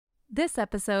This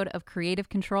episode of Creative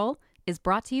Control is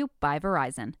brought to you by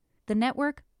Verizon, the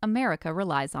network America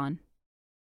relies on.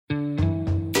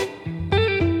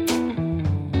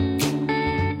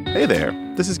 Hey there,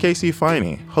 this is Casey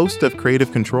Finey, host of Creative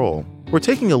Control. We're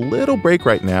taking a little break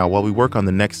right now while we work on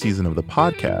the next season of the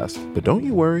podcast, but don't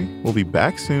you worry, we'll be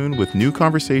back soon with new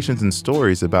conversations and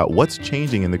stories about what's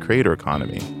changing in the creator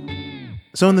economy.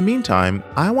 So in the meantime,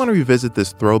 I want to revisit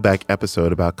this throwback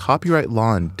episode about copyright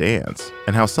law in dance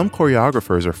and how some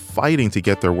choreographers are fighting to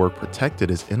get their work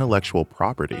protected as intellectual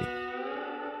property.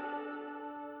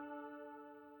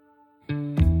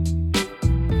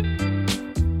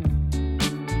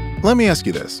 Let me ask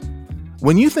you this.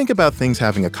 When you think about things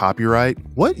having a copyright,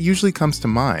 what usually comes to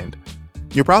mind?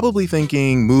 You're probably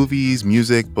thinking movies,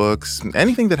 music, books,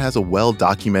 anything that has a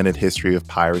well-documented history of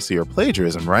piracy or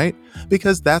plagiarism, right?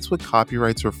 Because that's what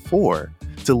copyrights are for,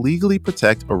 to legally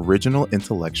protect original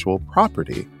intellectual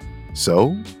property.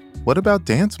 So, what about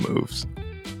dance moves?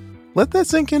 Let that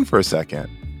sink in for a second.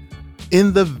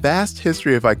 In the vast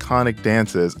history of iconic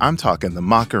dances, I'm talking the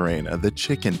Macarena, the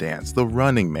chicken dance, the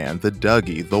running man, the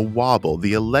Dougie, the wobble,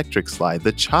 the electric slide,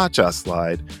 the cha-cha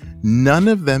slide. None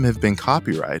of them have been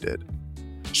copyrighted.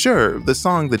 Sure, the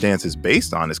song the dance is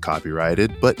based on is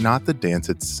copyrighted, but not the dance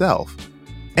itself.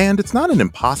 And it's not an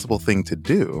impossible thing to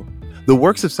do. The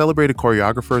works of celebrated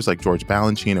choreographers like George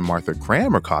Balanchine and Martha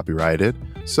Graham are copyrighted,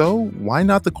 so why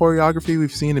not the choreography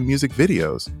we've seen in music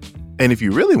videos? And if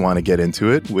you really want to get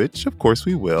into it, which of course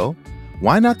we will,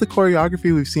 why not the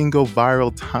choreography we've seen go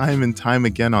viral time and time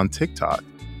again on TikTok?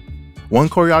 One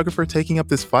choreographer taking up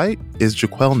this fight is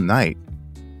Jaquel Knight.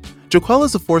 Jaquel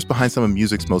is the force behind some of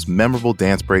music's most memorable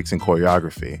dance breaks and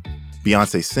choreography.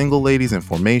 Beyonce's Single Ladies in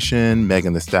Formation,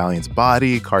 Megan Thee Stallion's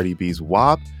Body, Cardi B's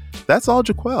WAP, that's all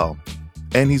Jaquel.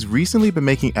 And he's recently been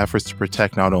making efforts to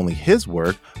protect not only his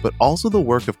work, but also the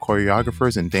work of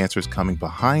choreographers and dancers coming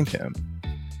behind him.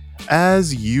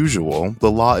 As usual, the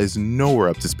law is nowhere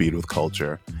up to speed with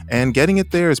culture, and getting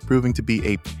it there is proving to be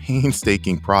a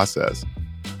painstaking process.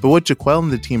 But what Jaquel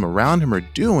and the team around him are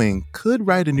doing could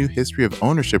write a new history of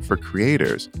ownership for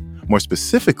creators, more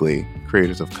specifically,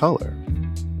 creators of color.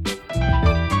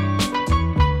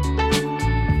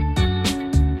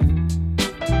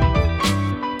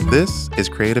 This is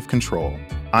Creative Control.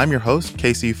 I'm your host,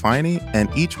 Casey Finey, and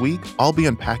each week I'll be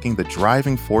unpacking the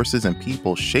driving forces and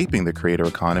people shaping the creator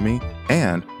economy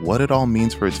and what it all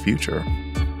means for its future.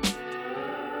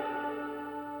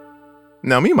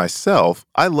 Now, me, myself,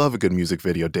 I love a good music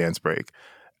video dance break.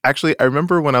 Actually, I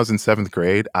remember when I was in 7th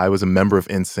grade, I was a member of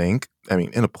NSYNC,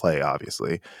 in a play,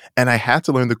 obviously, and I had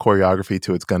to learn the choreography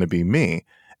to It's Gonna Be Me.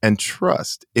 And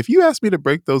trust, if you asked me to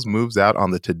break those moves out on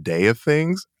the today of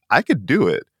things, I could do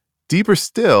it. Deeper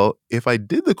still, if I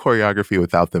did the choreography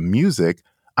without the music,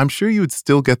 I'm sure you would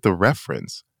still get the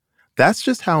reference. That's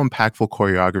just how impactful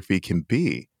choreography can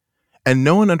be. And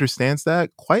no one understands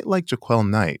that quite like Jaquel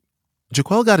Knight.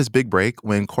 Jaquel got his big break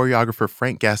when choreographer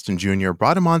Frank Gaston Jr.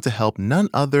 brought him on to help none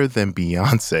other than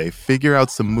Beyonce figure out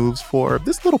some moves for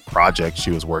this little project she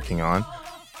was working on.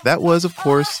 That was, of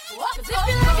course,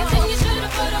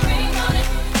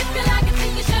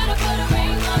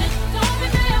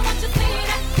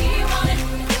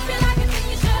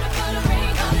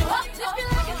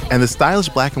 and the stylish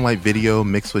black and white video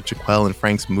mixed with Jaquel and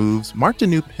Frank's moves marked a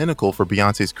new pinnacle for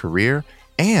Beyonce's career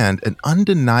and an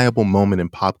undeniable moment in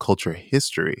pop culture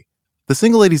history. The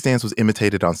Single Ladies dance was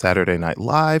imitated on Saturday Night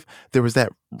Live. There was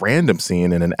that random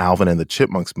scene in an Alvin and the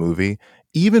Chipmunks movie.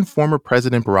 Even former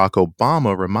President Barack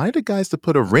Obama reminded guys to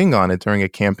put a ring on it during a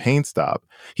campaign stop.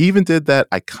 He even did that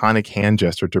iconic hand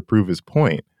gesture to prove his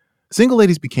point. Single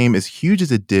Ladies became as huge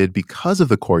as it did because of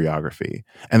the choreography.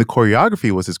 And the choreography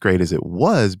was as great as it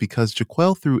was because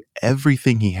Jaquel threw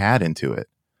everything he had into it.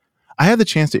 I had the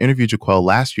chance to interview Jaquel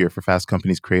last year for Fast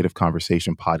Company's Creative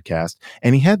Conversation podcast,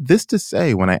 and he had this to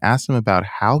say when I asked him about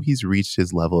how he's reached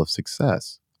his level of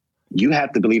success. You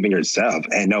have to believe in yourself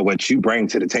and know what you bring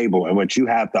to the table and what you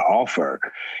have to offer.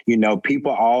 You know,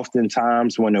 people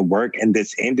oftentimes want to work in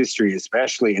this industry,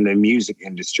 especially in the music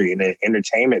industry, in the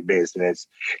entertainment business,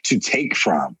 to take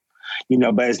from,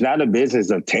 but it's not a business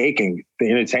of taking.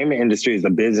 The entertainment industry is a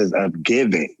business of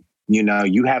giving.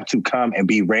 You have to come and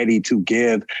be ready to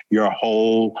give your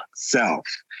whole self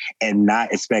and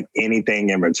not expect anything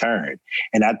in return.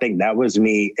 And I think that was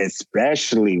me,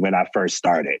 especially when I first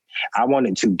started. I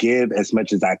wanted to give as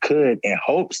much as I could in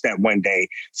hopes that one day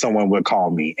someone would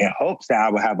call me, in hopes that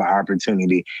I would have an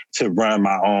opportunity to run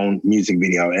my own music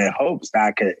video, in hopes that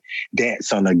I could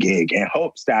dance on a gig, in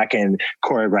hopes that I can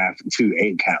choreograph to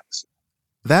 8 counts.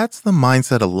 That's the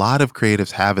mindset a lot of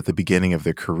creatives have at the beginning of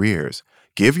their careers.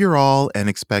 Give your all and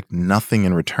expect nothing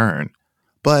in return.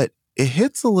 But it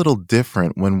hits a little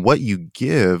different when what you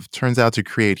give turns out to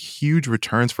create huge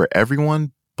returns for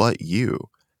everyone but you.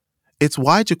 It's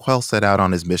why Jaquel set out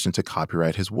on his mission to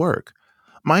copyright his work.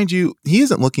 Mind you, he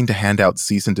isn't looking to hand out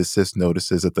cease and desist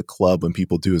notices at the club when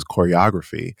people do his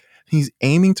choreography. He's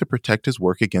aiming to protect his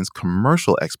work against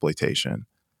commercial exploitation.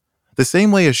 The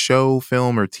same way a show,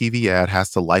 film, or TV ad has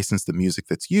to license the music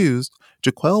that's used,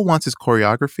 Jaquel wants his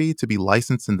choreography to be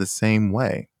licensed in the same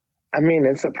way. I mean,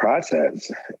 it's a process.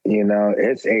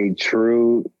 It's a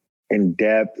true,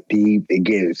 in-depth, deep. It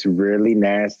gets really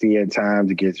nasty at times.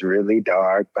 It gets really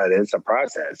dark, but it's a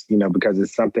process, because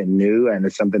it's something new and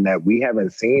it's something that we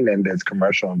haven't seen in this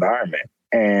commercial environment.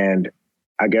 And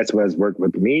I guess what has worked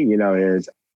with me, is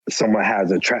someone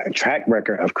has a track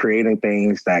record of creating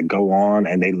things that go on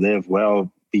and they live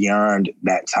well beyond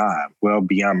that time, well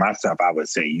beyond myself, I would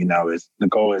say. The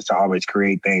goal is to always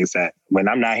create things that when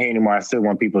I'm not here anymore, I still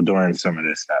want people doing some of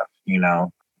this stuff.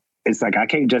 It's like, I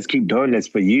can't just keep doing this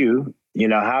for you.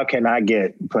 How can I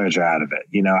get pleasure out of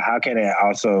it? How can it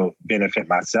also benefit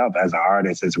myself as an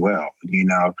artist as well?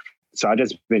 So I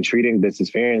just been treating this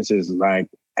experiences like,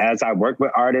 as I work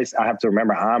with artists, I have to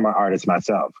remember I'm an artist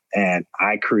myself and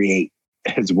I create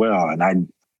as well. And I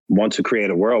want to create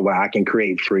a world where I can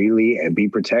create freely and be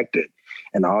protected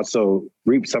and also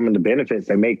reap some of the benefits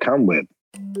that may come with.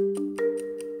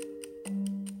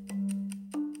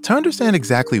 To understand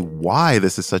exactly why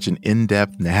this is such an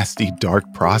in-depth, nasty, dark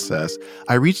process,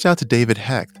 I reached out to David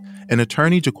Hecht, an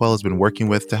attorney Jaquel has been working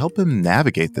with to help him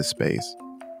navigate this space.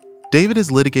 David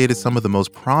has litigated some of the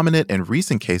most prominent and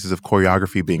recent cases of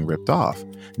choreography being ripped off,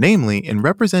 namely in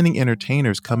representing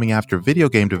entertainers coming after video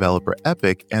game developer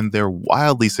Epic and their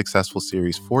wildly successful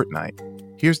series Fortnite.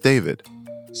 Here's David.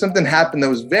 Something happened that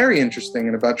was very interesting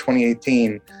in about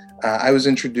 2018. I was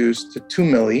introduced to 2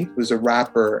 Milli, who's a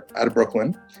rapper out of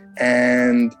Brooklyn,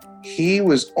 and he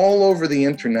was all over the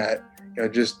internet,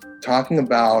 just talking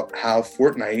about how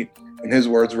Fortnite, in his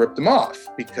words, ripped him off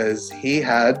because he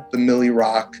had the Milli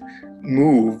Rock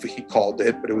move, he called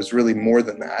it, but it was really more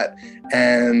than that.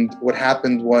 And what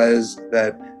happened was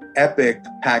that Epic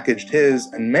packaged his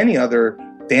and many other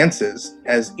dances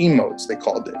as emotes, they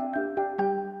called it.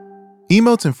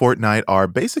 Emotes in Fortnite are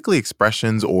basically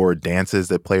expressions or dances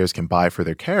that players can buy for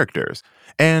their characters.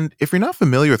 And if you're not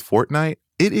familiar with Fortnite,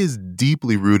 it is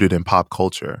deeply rooted in pop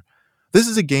culture. This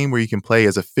is a game where you can play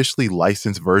as officially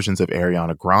licensed versions of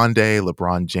Ariana Grande,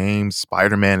 LeBron James,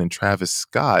 Spider-Man, and Travis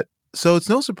Scott. So it's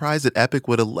no surprise that Epic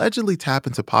would allegedly tap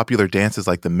into popular dances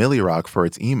like the Milli Rock for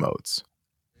its emotes.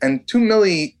 And 2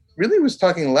 Milli really was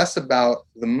talking less about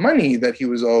the money that he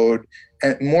was owed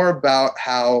and more about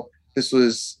how this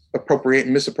was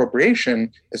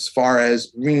misappropriation as far as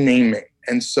renaming.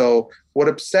 And so what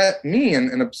upset me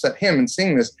and upset him in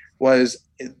seeing this was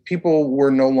people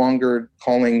were no longer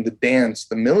calling the dance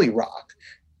the Milli Rock.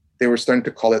 They were starting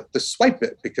to call it the Swipe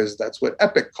It because that's what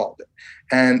Epic called it.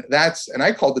 And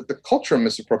I called it the cultural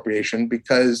misappropriation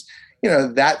because,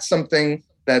 that's something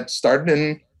that started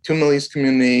in 2 Milli's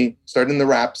community, started in the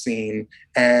rap scene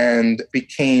and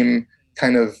became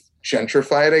kind of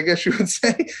gentrified, I guess you would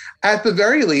say. At the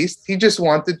very least, he just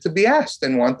wanted to be asked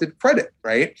and wanted credit,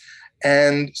 right?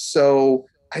 And so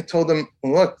I told him,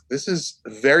 look, this is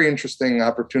a very interesting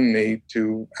opportunity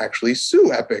to actually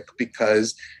sue Epic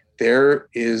because there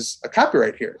is a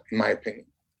copyright here, in my opinion.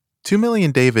 2 Milli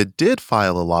and David did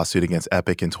file a lawsuit against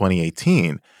Epic in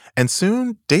 2018, and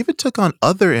soon David took on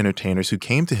other entertainers who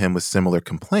came to him with similar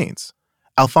complaints.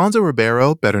 Alfonso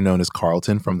Ribeiro, better known as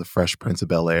Carlton from The Fresh Prince of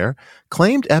Bel-Air,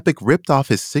 claimed Epic ripped off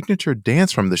his signature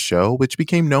dance from the show, which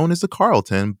became known as the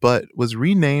Carlton, but was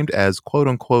renamed as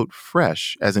quote-unquote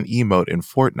fresh as an emote in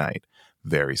Fortnite.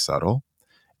 Very subtle.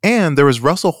 And there was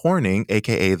Russell Horning,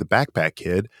 aka the Backpack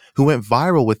Kid, who went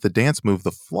viral with the dance move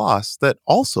The Floss that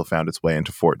also found its way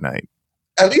into Fortnite.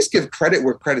 At least give credit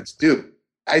where credit's due.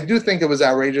 I do think it was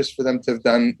outrageous for them to have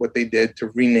done what they did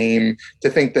to rename, to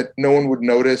think that no one would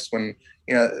notice when,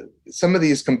 some of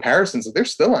these comparisons, they're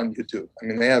still on YouTube. I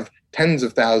mean, they have tens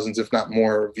of thousands, if not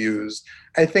more, views.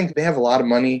 I think they have a lot of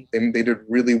money. They did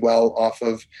really well off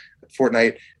of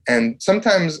Fortnite. And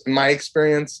sometimes, in my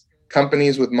experience,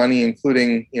 companies with money,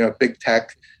 including, big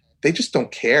tech, they just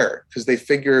don't care because they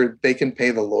figure they can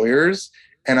pay the lawyers.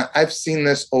 And I've seen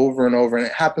this over and over, and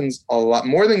it happens a lot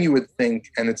more than you would think.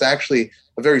 And it's actually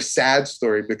a very sad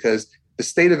story because the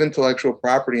state of intellectual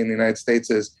property in the United States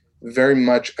is very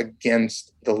much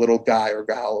against the little guy or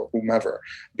gal or whomever,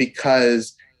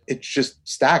 because it's just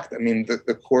stacked. I mean,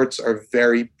 the courts are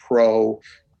very pro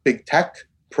big tech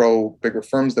bigger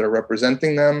firms that are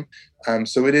representing them.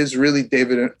 So it is really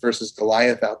David versus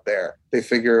Goliath out there. They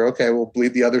figure, okay, we'll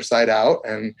bleed the other side out.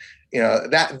 And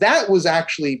that was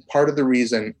actually part of the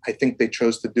reason I think they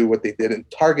chose to do what they did and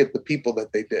target the people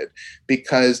that they did.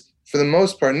 Because for the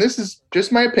most part, and this is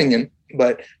just my opinion,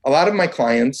 but a lot of my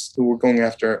clients who were going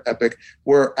after Epic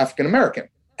were African American.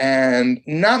 And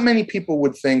not many people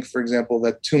would think, for example,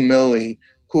 that 2 Milli,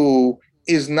 who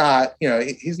is not,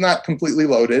 he's not completely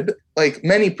loaded, like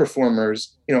many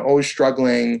performers, always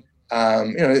struggling.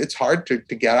 It's hard to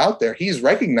get out there. He's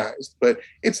recognized, but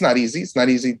it's not easy. It's not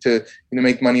easy to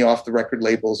make money off the record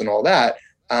labels and all that.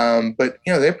 But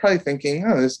they're probably thinking,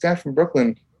 oh, this guy from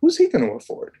Brooklyn, who's he going to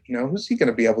afford? Who's he going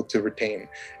to be able to retain?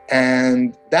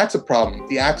 And that's a problem.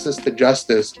 The access to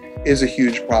justice is a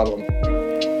huge problem.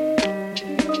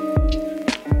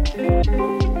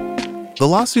 The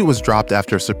lawsuit was dropped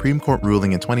after a Supreme Court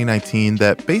ruling in 2019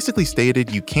 that basically stated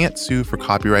you can't sue for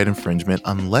copyright infringement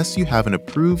unless you have an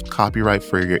approved copyright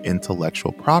for your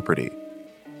intellectual property.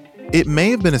 It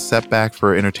may have been a setback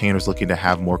for entertainers looking to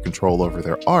have more control over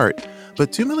their art,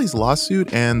 but 2 Milli's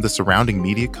lawsuit and the surrounding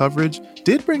media coverage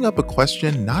did bring up a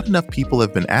question not enough people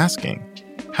have been asking.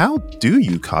 How do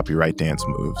you copyright dance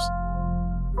moves?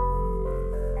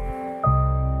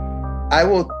 I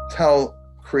will tell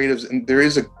creatives, and there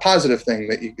is a positive thing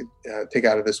that you could take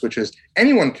out of this, which is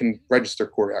anyone can register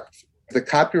choreography. The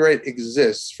copyright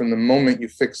exists from the moment you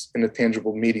fix in a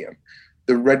tangible medium.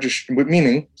 The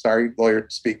meaning, sorry, lawyer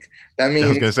speak. That means I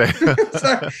was going to say,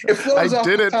 sorry, it flows off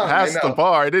the tongue. I didn't pass the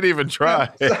bar. I didn't even try.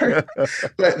 Sorry.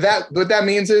 But what that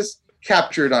means is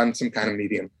captured on some kind of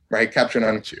medium, right? Captured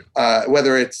on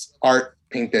whether it's art,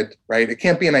 painted, right? It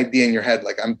can't be an idea in your head.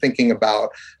 Like I'm thinking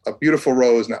about a beautiful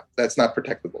rose. No, that's not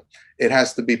protectable. It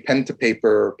has to be pen to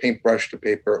paper, paintbrush to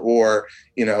paper, or,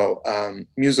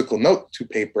 musical note to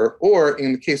paper. Or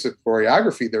in the case of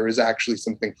choreography, there is actually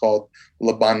something called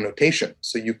Laban notation.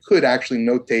 So you could actually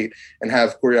notate and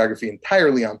have choreography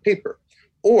entirely on paper.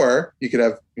 Or you could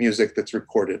have music that's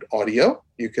recorded audio.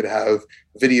 You could have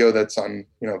video that's on,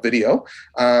 video.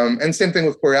 And same thing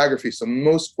with choreography. So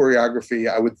most choreography,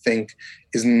 I would think,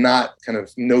 is not kind of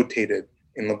notated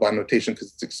in Laban notation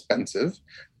because it's expensive,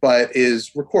 but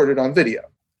is recorded on video.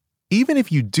 Even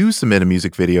if you do submit a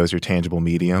music video as your tangible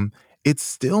medium, it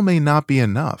still may not be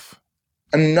enough.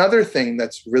 Another thing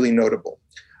that's really notable,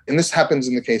 and this happens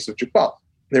in the case of Jaquel,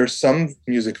 there are some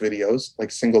music videos,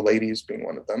 like Single Ladies being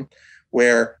one of them,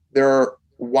 where there are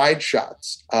wide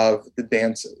shots of the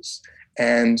dances.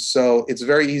 And so it's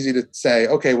very easy to say,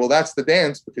 okay, well, that's the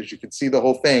dance because you can see the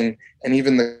whole thing. And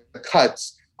even the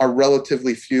cuts are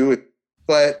relatively few.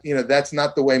 But, that's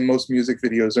not the way most music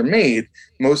videos are made.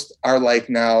 Most are like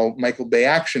now Michael Bay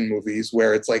action movies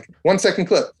where it's like 1 second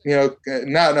clip,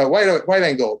 wide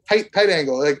angle, tight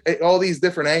angle, like all these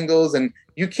different angles. And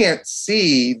you can't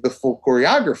see the full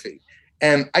choreography.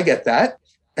 And I get that.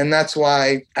 And that's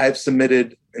why I've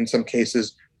submitted, in some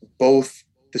cases, both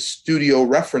the studio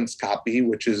reference copy,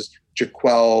 which is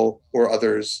Jaquel or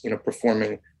others,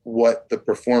 performing what the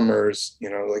performers,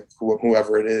 like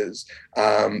whoever it is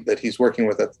that he's working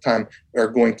with at the time are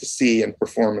going to see and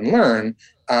perform and learn,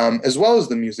 as well as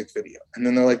the music video. And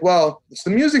then they're like, well, it's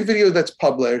the music video that's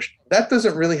published. That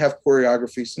doesn't really have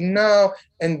choreography. So no,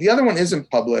 and the other one isn't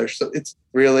published. So it's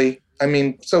really,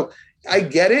 so I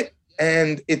get it.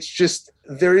 And it's just,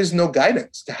 there is no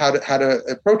guidance to how to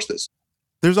approach this.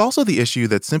 There's also the issue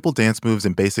that simple dance moves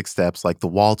and basic steps like the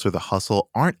waltz or the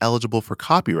hustle aren't eligible for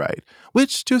copyright,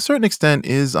 which to a certain extent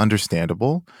is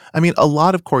understandable. A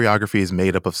lot of choreography is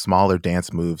made up of smaller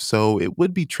dance moves, so it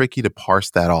would be tricky to parse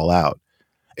that all out.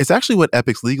 It's actually what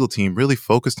Epic's legal team really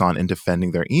focused on in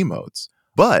defending their emotes.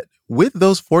 But with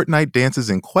those Fortnite dances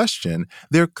in question,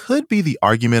 there could be the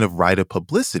argument of right of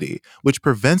publicity, which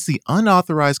prevents the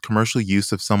unauthorized commercial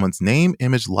use of someone's name,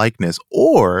 image, likeness,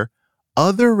 or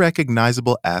other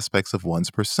recognizable aspects of one's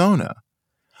persona.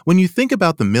 When you think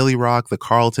about the Milli Rock, the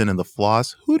Carlton, and the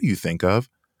Floss, who do you think of?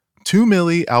 2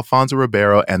 Milli, Alfonso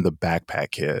Ribeiro, and the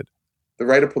Backpack Kid. The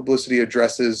right of publicity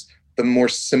addresses the more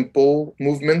simple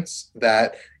movements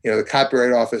that the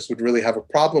Copyright Office would really have a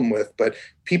problem with, but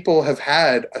people have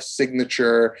had a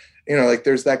signature. Like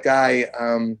there's that guy.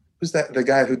 Who's that? The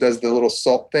guy who does the little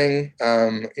salt thing.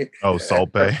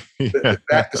 Salt Bae.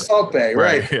 The Salt Bae,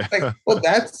 right? Yeah. Like, well,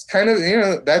 that's kind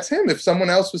of that's him. If someone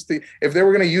else was if they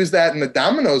were going to use that in the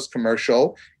Domino's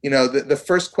commercial, the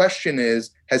first question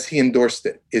is, has he endorsed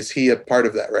it? Is he a part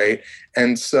of that, right?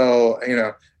 And so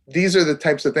these are the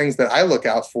types of things that I look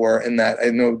out for and that I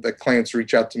know that clients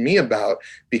reach out to me about,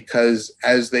 because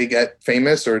as they get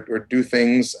famous or do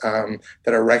things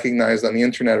that are recognized on the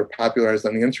internet or popularized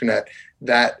on the internet,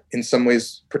 that in some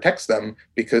ways protects them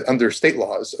because under state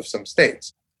laws of some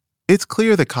states. It's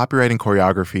clear that copyrighting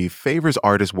choreography favors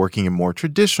artists working in more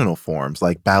traditional forms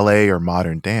like ballet or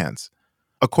modern dance.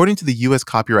 According to the U.S.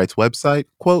 Copyright's website,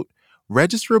 quote,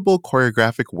 registrable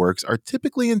choreographic works are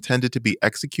typically intended to be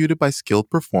executed by skilled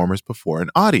performers before an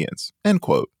audience, end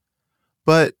quote.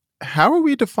 But how are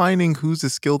we defining who's a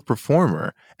skilled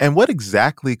performer, and what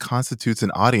exactly constitutes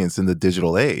an audience in the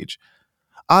digital age?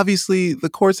 Obviously, the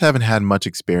courts haven't had much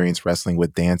experience wrestling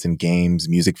with dance in games,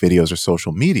 music videos, or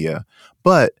social media,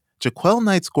 but Jaquel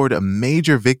Knight scored a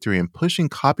major victory in pushing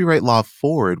copyright law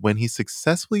forward when he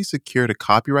successfully secured a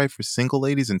copyright for Single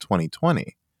Ladies in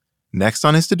 2020. Next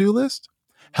on his to-do list?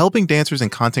 Helping dancers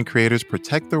and content creators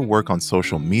protect their work on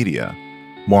social media.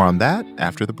 More on that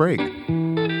after the break.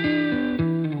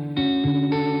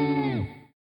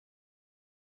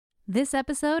 This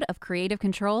episode of Creative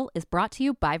Control is brought to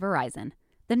you by Verizon,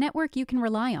 the network you can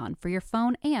rely on for your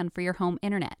phone and for your home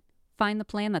internet. Find the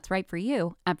plan that's right for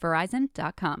you at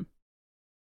Verizon.com.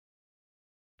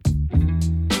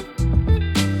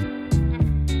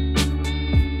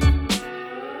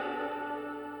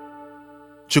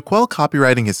 Jaquel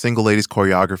copywriting his Single Ladies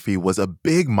choreography was a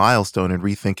big milestone in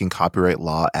rethinking copyright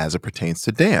law as it pertains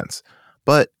to dance.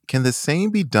 But can the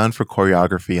same be done for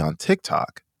choreography on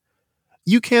TikTok?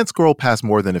 You can't scroll past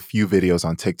more than a few videos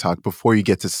on TikTok before you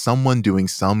get to someone doing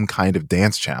some kind of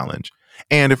dance challenge.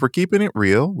 And if we're keeping it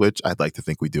real, which I'd like to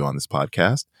think we do on this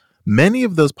podcast, many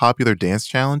of those popular dance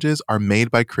challenges are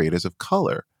made by creators of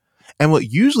color. And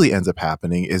what usually ends up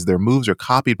happening is their moves are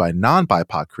copied by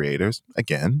non-BIPOC creators,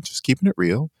 again, just keeping it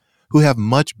real, who have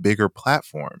much bigger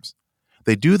platforms.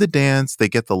 They do the dance, they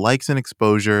get the likes and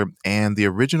exposure, and the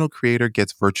original creator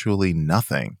gets virtually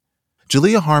nothing.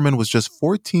 Jalea Harmon was just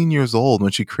 14 years old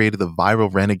when she created the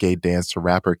viral renegade dance to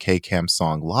rapper K-Camp's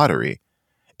song Lottery.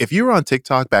 If you were on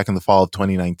TikTok back in the fall of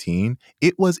 2019,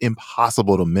 it was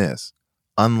impossible to miss.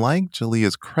 Unlike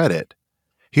Jalea's credit,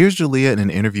 here's Jalea in an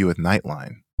interview with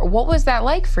Nightline. What was that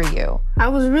like for you? I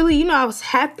was really, I was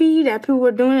happy that people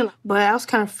were doing it, but I was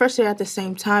kind of frustrated at the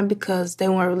same time because they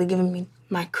weren't really giving me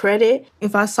my credit.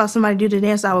 If I saw somebody do the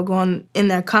dance, I would go in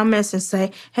their comments and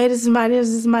say, hey, this is my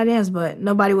dance, but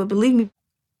nobody would believe me.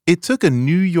 It took a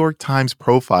New York Times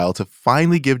profile to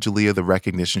finally give Jalea the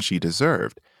recognition she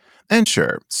deserved. And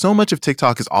sure, so much of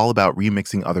TikTok is all about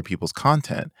remixing other people's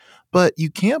content, but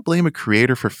you can't blame a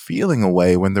creator for feeling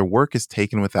away when their work is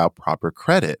taken without proper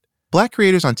credit. Black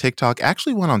creators on TikTok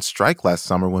actually went on strike last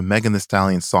summer when Megan Thee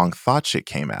Stallion's song Thought Shit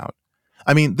came out.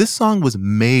 I mean, this song was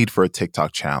made for a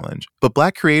TikTok challenge, but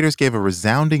Black creators gave a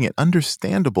resounding and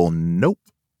understandable nope.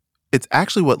 It's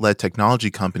actually what led technology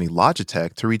company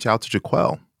Logitech to reach out to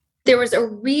Jaquel. There was a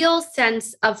real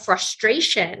sense of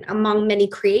frustration among many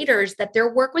creators that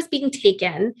their work was being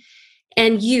taken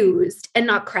and used and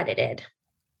not credited.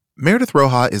 Meredith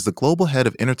Roja is the global head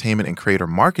of entertainment and creator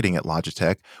marketing at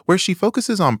Logitech, where she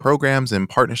focuses on programs and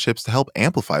partnerships to help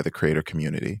amplify the creator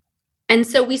community. And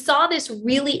so we saw this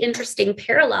really interesting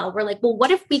parallel. We're like, well,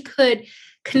 what if we could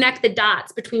connect the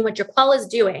dots between what Jaquel is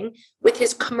doing with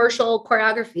his commercial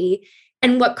choreography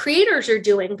and what creators are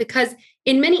doing? Because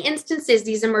in many instances,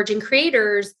 these emerging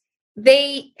creators,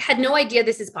 they had no idea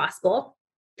this is possible.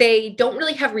 They don't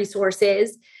really have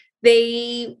resources.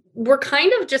 They were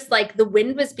kind of just like the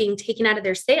wind was being taken out of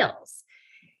their sails.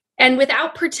 And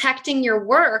without protecting your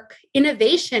work,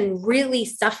 innovation really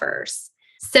suffers.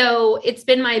 So it's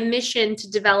been my mission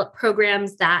to develop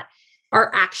programs that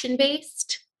are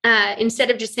action-based.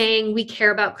 Instead of just saying we care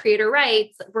about creator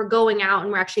rights, we're going out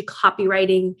and we're actually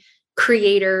copywriting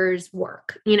creators'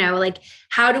 work. Like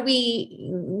how do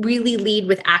we really lead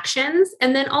with actions?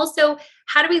 And then also,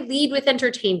 how do we lead with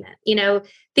entertainment? At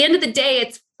the end of the day,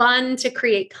 it's fun to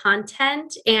create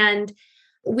content, and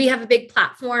we have a big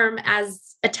platform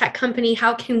as a tech company.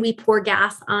 How can we pour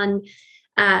gas on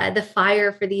the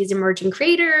fire for these emerging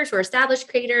creators or established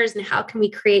creators? And how can we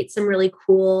create some really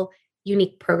cool,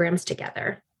 unique programs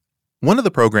together? One of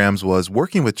the programs was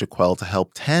working with Jaquel to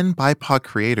help 10 BIPOC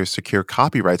creators secure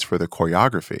copyrights for their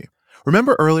choreography.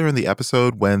 Remember earlier in the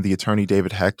episode when the attorney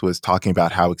David Hecht was talking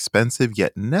about how expensive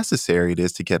yet necessary it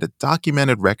is to get a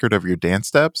documented record of your dance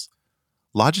steps?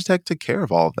 Logitech took care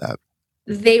of all of that.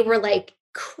 They were like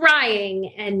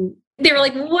crying and they were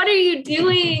like, what are you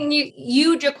doing?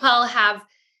 You Jaquel, have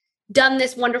done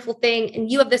this wonderful thing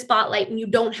and you have the spotlight and you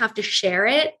don't have to share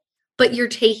it, but you're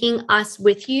taking us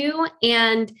with you.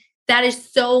 And that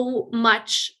is so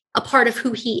much a part of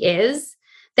who he is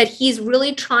that he's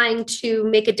really trying to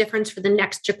make a difference for the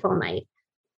next Jaquel Knight,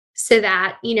 so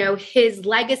that, you know, his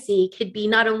legacy could be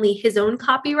not only his own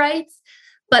copyrights,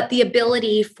 but the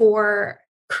ability for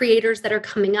creators that are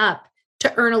coming up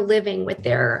to earn a living with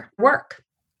their work.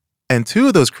 And two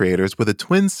of those creators were the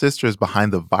twin sisters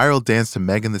behind the viral dance to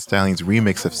Megan Thee Stallion's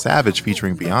remix of Savage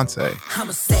featuring Beyonce. I'm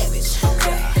a savage,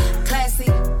 okay.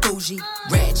 Classy, bougie,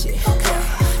 ratchet, okay.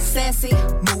 Sassy,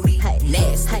 moody,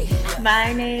 nasty.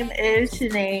 My name is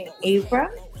Shanae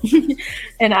Abram,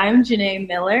 and I'm Janae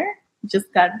Miller.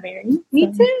 Just got married. Me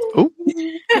too. Oh,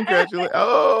 congratulations.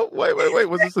 Oh, wait.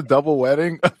 Was this a double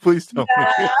wedding? Please tell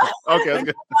me. Okay.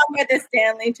 Along with the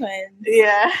Stanley twins.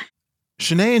 Yeah.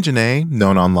 Shanae and Janae,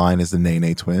 known online as the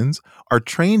Nene Twins, are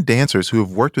trained dancers who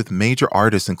have worked with major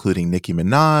artists including Nicki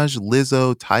Minaj,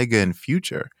 Lizzo, Tyga, and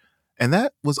Future. And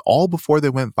that was all before they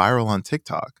went viral on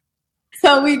TikTok.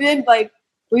 So we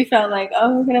felt like,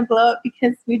 oh, we're going to blow up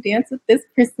because we danced with this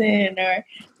person or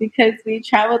because we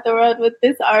traveled the world with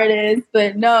this artist.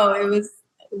 But no, it was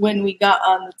when we got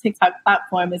on the TikTok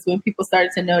platform is when people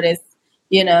started to notice,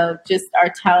 you know, just our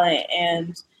talent.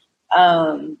 And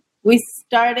we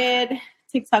started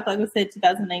TikTok, like I said,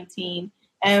 2019.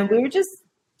 And we were just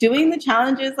doing the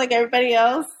challenges like everybody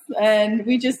else. And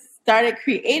we just started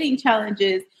creating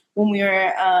challenges when we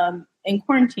were in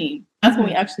quarantine. That's when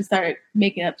we actually started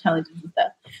making up challenges and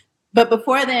stuff. But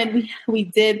before then, we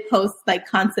did post like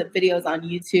concept videos on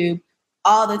YouTube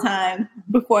all the time.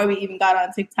 Before we even got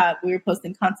on TikTok, we were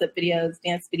posting concept videos,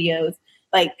 dance videos,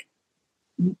 like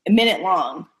a minute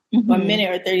long, or a minute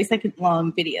or 30-second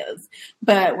long videos.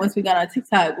 But once we got on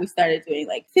TikTok, we started doing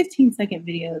like 15-second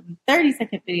videos and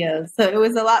 30-second videos. So it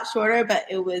was a lot shorter, but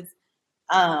it was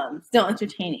still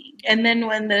entertaining. And then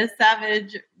when the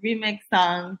Savage remix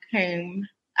song came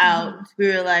out, we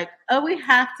were like, oh, we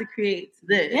have to create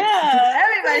this. Yeah.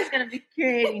 Everybody's going to be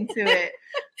creating to it.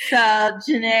 So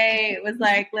Janae was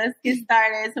like, let's get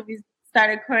started. So we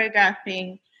started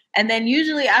choreographing. And then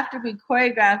usually after we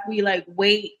choreograph, we like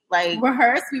wait, like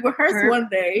rehearse. We rehearsed one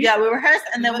day. Yeah, we rehearsed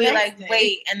and then we like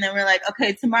wait. And then we're like,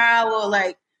 okay, tomorrow we'll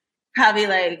like probably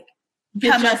like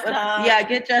get dressed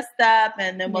up.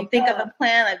 And then we'll think of a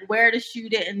plan, like where to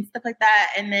shoot it and stuff like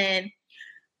that. And then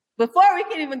before we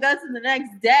can even go to the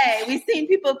next day, we seen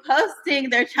people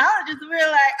posting their challenges. And we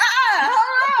were like,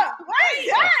 hold on,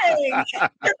 wait.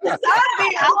 It's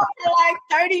be out for like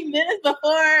 30 minutes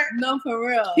before. No, for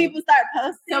real. People start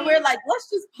posting. So we're like,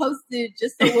 let's just post it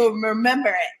just so we'll remember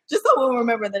it. Just so we'll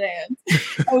remember the dance.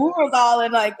 And we were all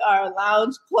in like our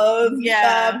lounge clothes.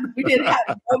 Yeah. And stuff. We didn't have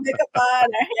no makeup on.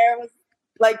 Our hair was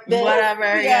like this.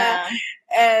 Whatever, yeah.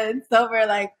 And so we're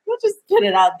like, we'll just put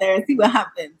it out there and see what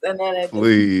happens. And then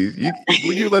please,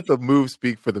 you let the moves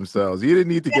speak for themselves. You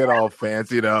didn't need to get all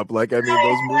fancied up. Like, I mean,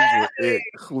 those moves were it,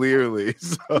 clearly.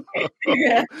 So.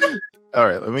 All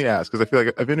right, let me ask, because I feel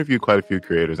like I've interviewed quite a few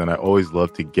creators, and I always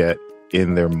love to get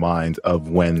in their minds of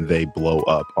when they blow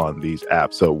up on these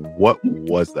apps. So what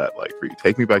was that like for you?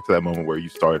 Take me back to that moment where you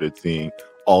started seeing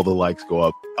all the likes go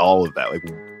up, all of that. Like,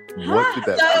 what did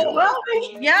that feel like?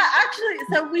 Yeah, actually,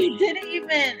 so we didn't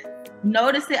even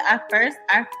notice it at first.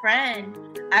 Our friend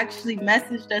actually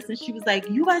messaged us and she was like,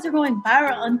 you guys are going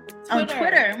viral on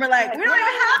Twitter. And we're like, we don't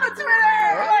even have a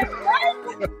Twitter. We're like, what?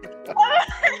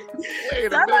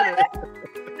 Wait a minute.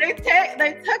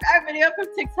 They took our video from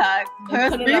TikTok,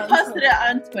 reposted it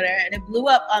on Twitter, and it blew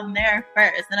up on there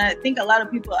first. And I think a lot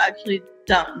of people actually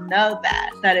don't know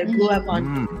that it blew up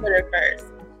on Twitter first.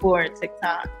 For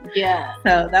TikTok. Yeah.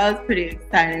 So that was pretty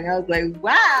exciting. I was like,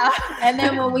 wow. And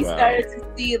then when we started to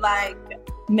see like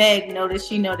Meg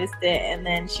she noticed it, and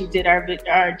then she did our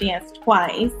dance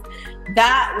twice.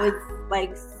 That was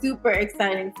like super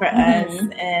exciting for us.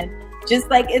 And just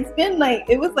like it's been like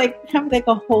it was like kind of like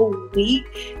a whole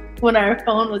week when our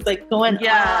phone was like going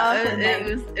off. And it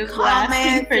was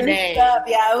lasting for days. Stuff.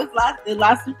 Yeah, it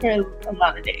lasted for a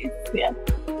lot of days. Yeah.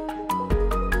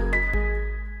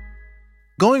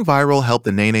 Going viral helped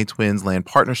the Nene Twins land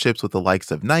partnerships with the likes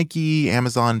of Nike,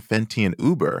 Amazon, Fenty, and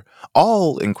Uber.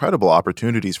 All incredible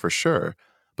opportunities for sure.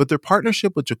 But their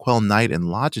partnership with Jaquel Knight and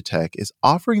Logitech is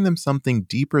offering them something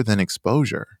deeper than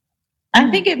exposure.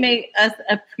 I think it made us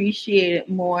appreciate it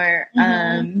more.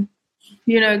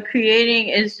 Creating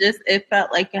is just, it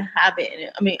felt like a habit.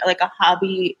 I mean, like a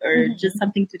hobby or just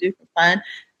something to do for fun.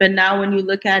 But now when you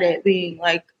look at it being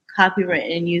like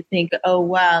copywritten, you think, oh,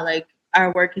 wow, like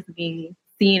our work is being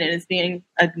seen and is being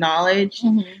acknowledged.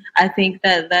 I think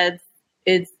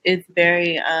it's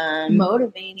very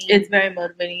motivating. It's very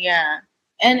motivating, yeah.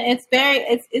 And it's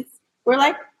we're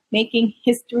like making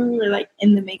history. We're like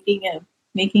in the making of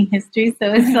making history.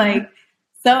 So it's like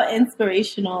so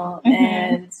inspirational.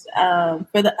 And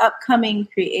for the upcoming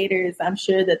creators, I'm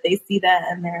sure that they see that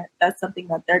and that's something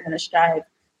that they're going to strive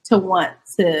to want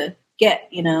to get,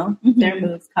 their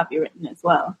moves copywritten as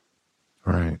well.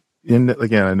 Right. And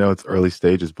again, I know it's early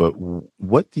stages, but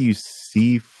what do you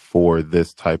see for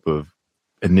this type of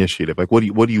initiative? Like, what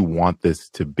do you want this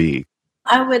to be?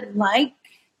 I would like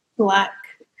Black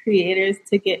creators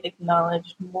to get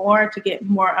acknowledged more, to get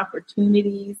more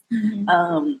opportunities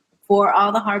for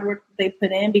all the hard work that they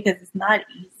put in, because it's not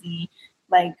easy.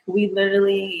 Like, we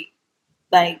literally,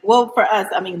 for us,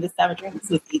 I mean, the Savage Rings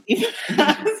was easy,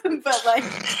 but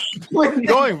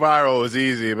going viral was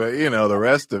easy, but the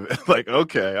rest of it,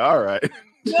 okay, all right.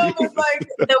 No, but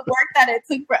the work that it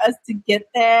took for us to get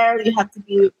there, you have to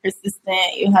be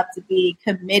persistent, you have to be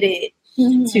committed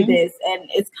to this, and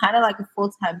it's kind of like a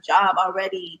full-time job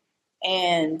already.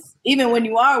 And even when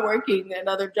you are working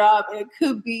another job, it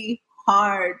could be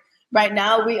hard. Right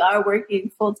now, we are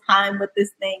working full-time with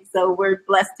this thing, so we're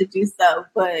blessed to do so.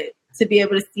 But to be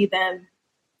able to see them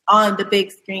on the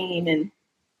big screen and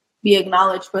be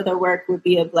acknowledged for their work would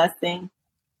be a blessing.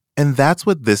 And that's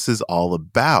what this is all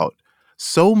about.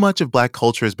 So much of Black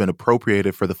culture has been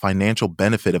appropriated for the financial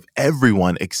benefit of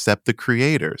everyone except the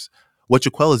creators. What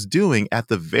Jaquel is doing, at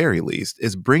the very least,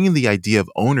 is bringing the idea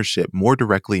of ownership more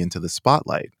directly into the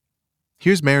spotlight.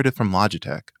 Here's Meredith from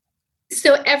Logitech.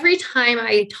 So every time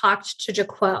I talked to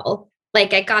Jaquel,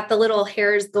 I got the little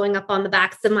hairs going up on the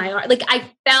backs of my arm. I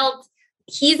felt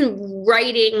he's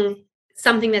writing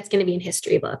something that's going to be in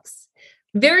history books.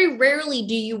 Very rarely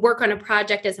do you work on a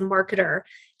project as a marketer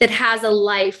that has a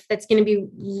life that's going to be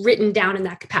written down in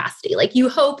that capacity. You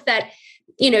hope that,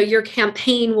 your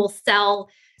campaign will sell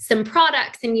some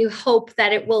products and you hope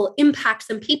that it will impact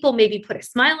some people, maybe put a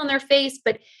smile on their face.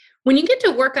 But when you get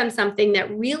to work on something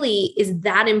that really is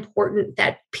that important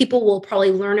that people will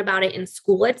probably learn about it in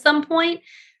school at some point,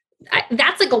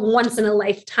 that's a once in a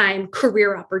lifetime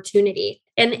career opportunity.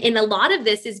 And a lot of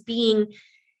this is being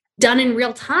done in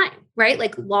real time,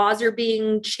 right? Laws are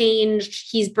being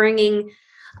changed. He's bringing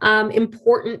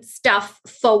important stuff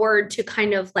forward to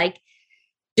kind of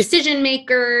decision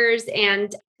makers.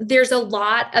 And there's a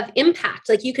lot of impact.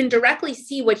 You can directly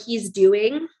see what he's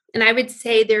doing. And I would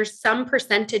say there's some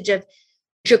percentage of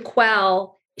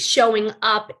Jaquel showing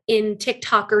up in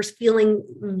TikTokers feeling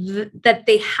that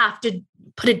they have to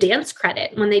put a dance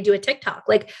credit when they do a TikTok.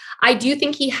 I do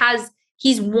think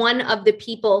he's one of the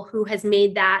people who has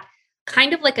made that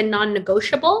kind of a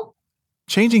non-negotiable.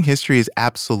 Changing history is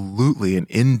absolutely an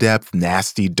in-depth,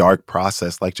 nasty, dark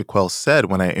process, like Jaquel said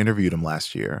when I interviewed him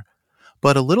last year.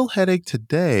 But a little headache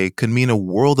today could mean a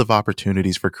world of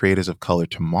opportunities for creators of color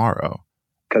tomorrow.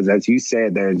 Because as you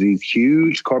said, there's these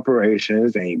huge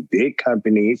corporations and big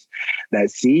companies that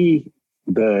see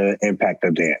the impact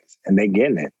of dance and they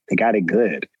get it. They got it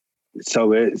good.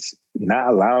 So it's not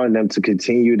allowing them to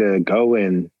continue to go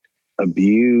and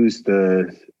abuse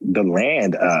the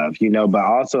land of, but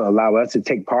also allow us to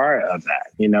take part of that.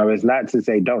 It's not to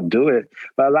say don't do it,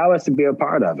 but allow us to be a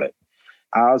part of it.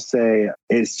 I'll say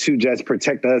it's to just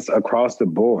protect us across the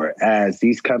board as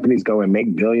these companies go and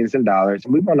make billions of dollars.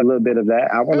 We want a little bit of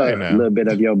that. I want a little bit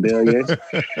of your billions,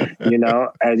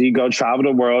 as you go travel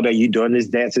the world and you doing these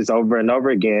dances over and over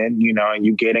again, and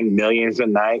you getting millions a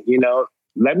night,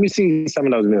 let me see some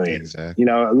of those millions, exactly.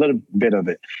 A little bit of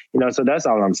it, so that's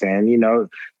all I'm saying,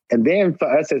 and then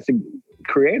for us as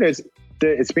creators,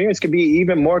 the experience could be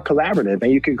even more collaborative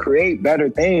and you can create better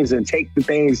things and take the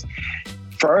things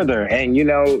further. And,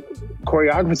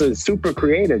 choreographers are super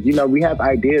creative. We have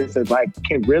ideas that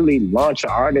can really launch an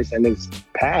artist in this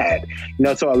pad,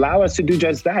 so allow us to do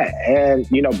just that and,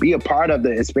 be a part of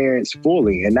the experience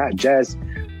fully and not just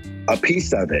a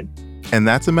piece of it. And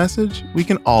that's a message we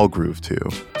can all groove to.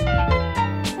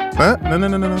 No.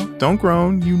 Don't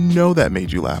groan. That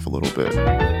made you laugh a little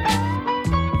bit.